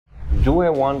do I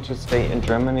want to stay in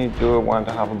Germany? Do I want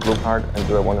to have a blue card? And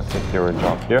do I want to secure a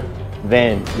job here?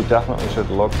 Then you definitely should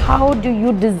look. How do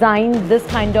you design this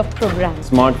kind of program?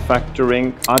 Smart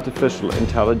factoring, artificial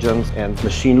intelligence, and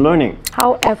machine learning.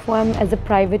 How FOM as a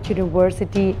private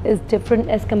university is different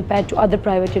as compared to other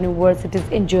private universities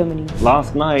in Germany.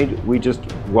 Last night, we just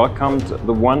welcomed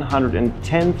the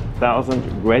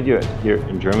 110,000th graduate here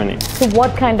in Germany. So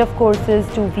what kind of courses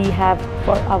do we have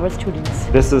for our students?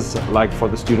 This is like for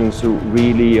the students who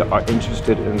really are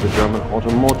interested in the German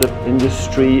automotive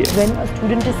industry. When a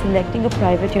student is selecting a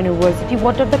private university,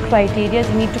 what are the criteria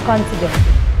you need to consider?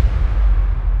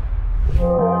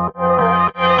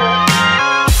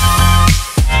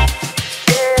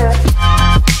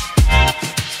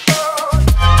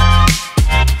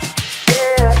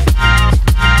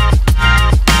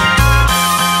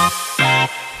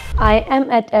 I am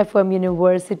at FOM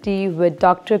University with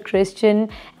Dr. Christian,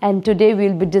 and today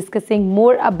we'll be discussing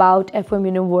more about FOM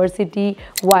University,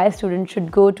 why students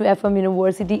should go to FOM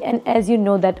University. And as you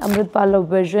know that Amritpala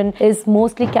Vision is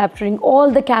mostly capturing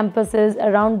all the campuses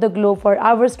around the globe for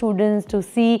our students to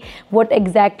see what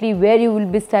exactly where you will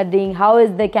be studying, how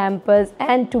is the campus,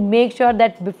 and to make sure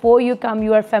that before you come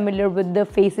you are familiar with the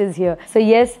faces here. So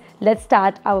yes, let's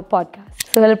start our podcast.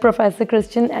 So hello Professor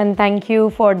Christian, and thank you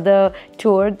for the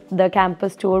tour, the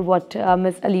campus tour what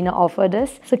Ms. Alina offered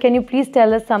us. So can you please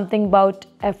tell us something about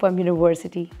FOM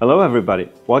University? Hello everybody,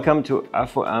 welcome to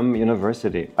FOM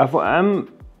University. FOM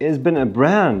has been a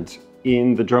brand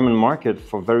in the German market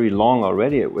for very long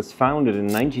already. It was founded in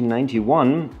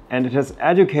 1991 and it has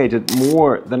educated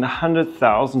more than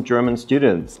 100,000 German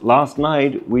students. Last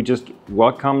night we just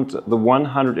welcomed the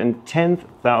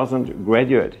 110,000th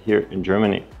graduate here in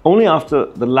Germany. Only after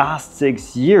the last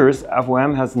 6 years,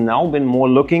 FOM has now been more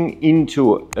looking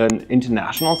into an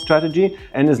international strategy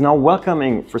and is now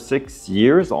welcoming for 6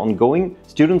 years ongoing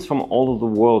students from all over the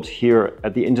world here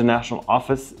at the international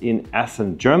office in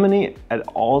Essen, Germany, and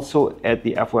also at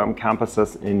the FOM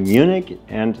campuses in Munich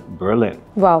and Berlin.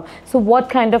 Wow. So what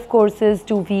kind of courses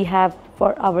do we have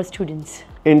for our students?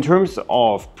 In terms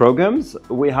of programs,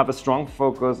 we have a strong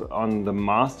focus on the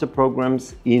master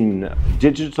programs in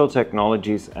digital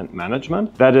technologies and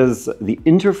management. That is the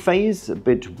interface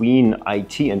between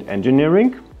IT and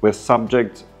engineering with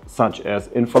subjects such as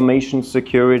information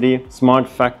security, smart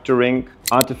factoring,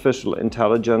 artificial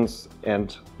intelligence,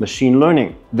 and machine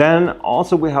learning. Then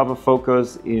also we have a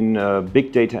focus in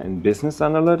big data and business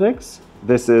analytics.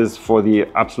 This is for the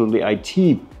absolutely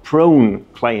IT-prone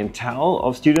clientele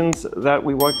of students that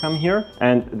we welcome here,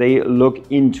 and they look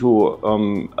into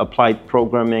applied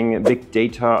programming, big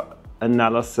data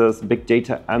analysis, big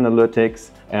data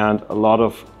analytics, and a lot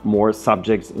of more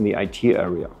subjects in the IT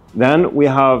area. Then we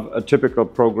have a typical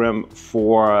program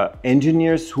for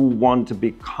engineers who want to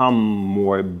become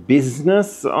more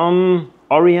business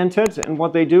oriented in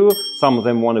what they do. Some of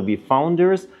them want to be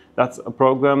founders. That's a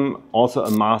program, also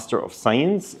a Master of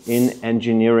Science in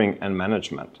Engineering and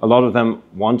Management. A lot of them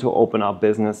want to open up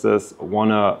businesses,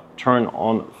 want to turn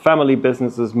on family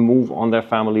businesses, move on their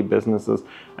family businesses,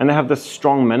 and they have this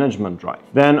strong management drive.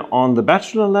 Then on the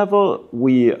bachelor level,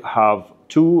 we have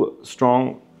two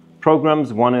strong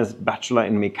programs. One is Bachelor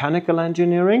in Mechanical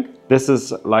Engineering. This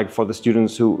is like for the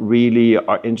students who really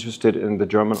are interested in the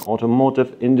German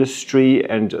automotive industry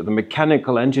and the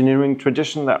mechanical engineering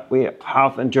tradition that we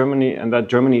have in Germany and that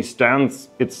Germany stands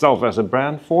itself as a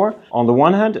brand for, on the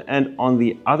one hand. And on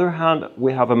the other hand,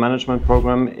 we have a management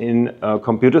program in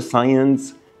computer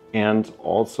science and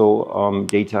also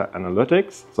data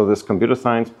analytics. So this computer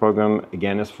science program,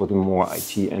 again, is for the more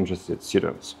IT interested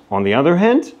students. On the other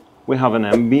hand, we have an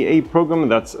MBA program,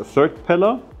 that's a third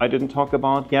pillar I didn't talk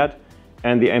about yet.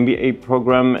 And the MBA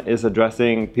program is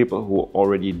addressing people who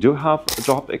already do have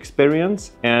job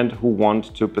experience and who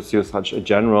want to pursue such a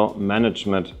general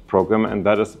management program. And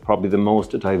that is probably the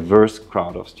most diverse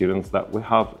crowd of students that we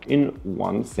have in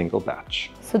one single batch.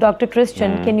 So Dr.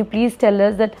 Christian, can you please tell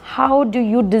us that how do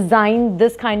you design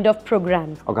this kind of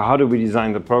programs? Okay, how do we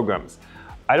design the programs?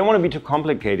 I don't want to be too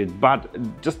complicated, but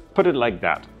just put it like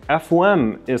that.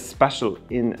 FOM is special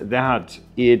in that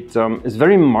it is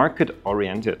very market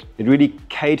oriented. It really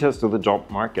caters to the job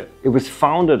market. It was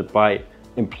founded by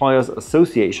employers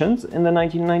associations in the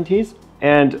 1990s,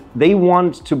 and they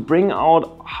want to bring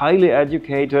out highly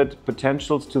educated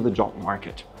potentials to the job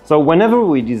market. So whenever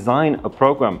we design a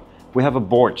program, we have a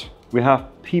board. We have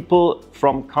people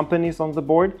from companies on the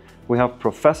board. We have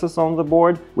professors on the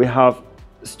board. We have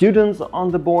students on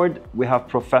the board, we have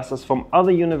professors from other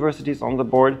universities on the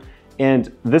board,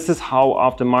 and this is how,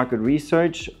 after market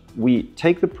research, We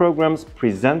take the programs,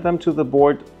 present them to the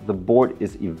board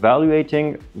is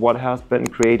evaluating what has been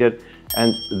created,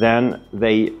 and then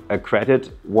they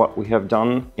accredit what we have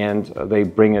done and they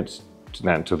bring it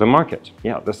then to the market.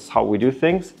 Yeah, this is how we do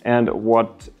things. And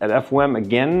what at FOM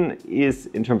again is,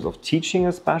 in terms of teaching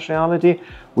a specialty,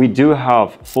 we do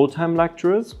have full-time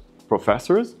lecturers,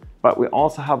 professors, but we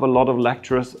also have a lot of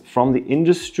lecturers from the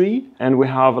industry, and we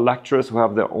have lecturers who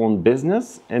have their own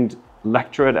business and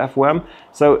lecture at FOM.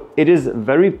 So it is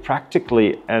very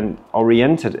practically and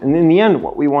oriented. And in the end,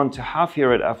 what we want to have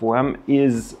here at FOM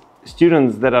is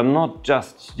students that are not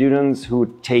just students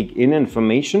who take in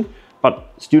information,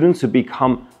 but students who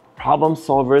become problem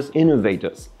solvers,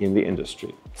 innovators in the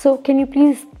industry. So can you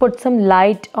please put some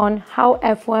light on how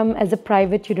FOM as a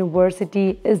private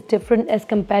university is different as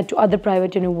compared to other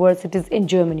private universities in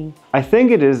Germany? I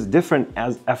think it is different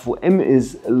as FOM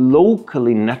is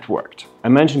locally networked. I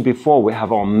mentioned before we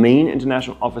have our main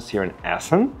international office here in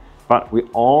Essen, but we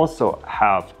also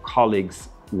have colleagues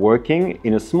working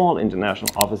in a small international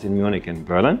office in Munich and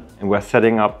Berlin, and we're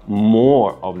setting up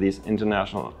more of these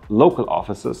international local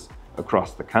offices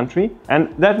across the country.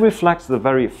 And that reflects the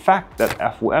very fact that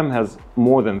FOM has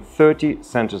more than 30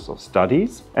 centers of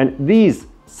studies, and these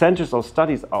centers of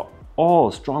studies are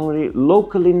all strongly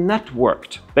locally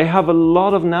networked. They have a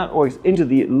lot of networks into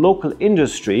the local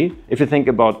industry. If you think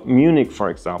about Munich, for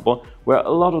example, where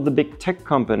a lot of the big tech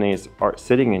companies are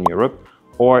sitting in Europe,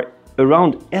 or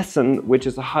around Essen, which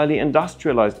is a highly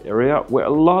industrialized area where a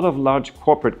lot of large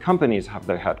corporate companies have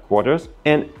their headquarters.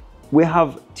 And we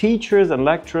have teachers and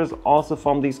lecturers also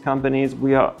from these companies.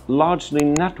 We are largely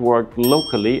networked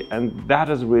locally, and that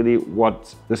is really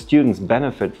what the students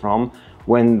benefit from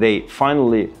when they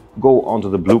finally go onto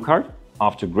the blue card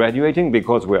after graduating,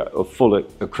 because we're a fully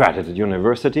accredited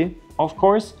university, of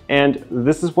course. And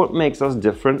this is what makes us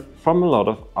different from a lot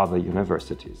of other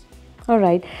universities. All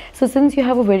right. So since you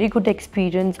have a very good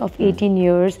experience of 18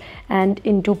 years and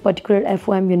into particular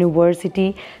FOM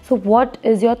University, so what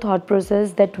is your thought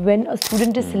process that when a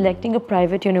student is selecting a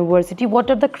private university, what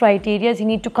are the criteria you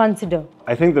need to consider?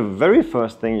 I think the very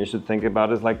first thing you should think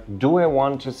about is like, do I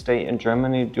want to stay in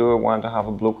Germany? Do I want to have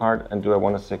a blue card? And do I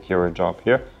want to secure a job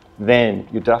here? Then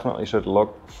you definitely should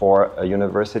look for a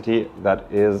university that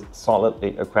is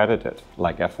solidly accredited,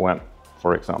 like FOM.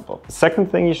 For example. The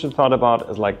second thing you should thought about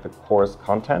is like the course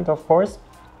content, of course,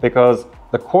 because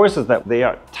the courses that they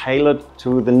are tailored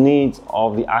to the needs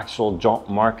of the actual job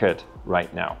market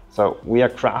right now. So we are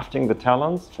crafting the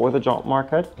talents for the job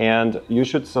market, and you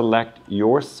should select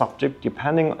your subject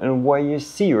depending on where you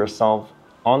see yourself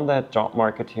on that job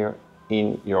market here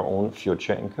in your own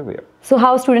future and career. So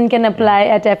how student can apply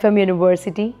at FOM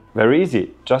University? Very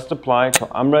easy. Just apply to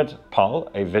Amrit Pal,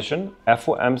 a Vision,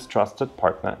 FOM's trusted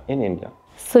partner in India.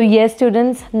 So yes,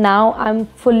 students, now I'm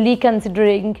fully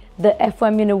considering the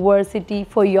FOM University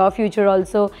for your future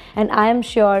also, and I am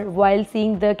sure while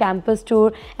seeing the campus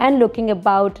tour and looking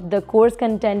about the course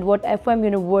content what FOM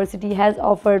University has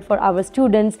offered for our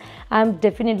students, I'm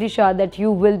definitely sure that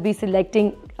you will be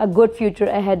selecting a good future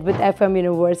ahead with FOM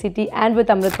University and with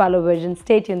Amrit Pal Vision.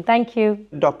 Stay tuned. Thank you.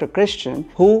 Dr. Christian,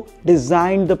 who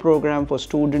designed the program for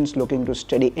students looking to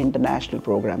study international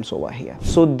programs over here.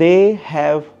 So they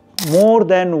have more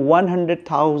than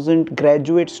 100,000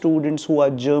 graduate students who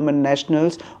are German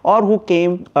nationals or who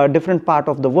came a different part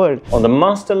of the world. On the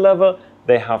master level,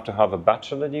 they have to have a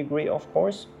bachelor degree, of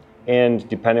course. And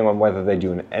depending on whether they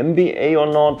do an MBA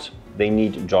or not, they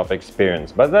need job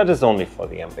experience. But that is only for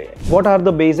the MBA. What are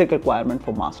the basic requirements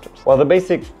for masters? Well, the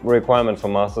basic requirement for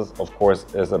masters, of course,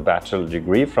 is a bachelor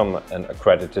degree from an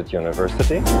accredited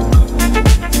university.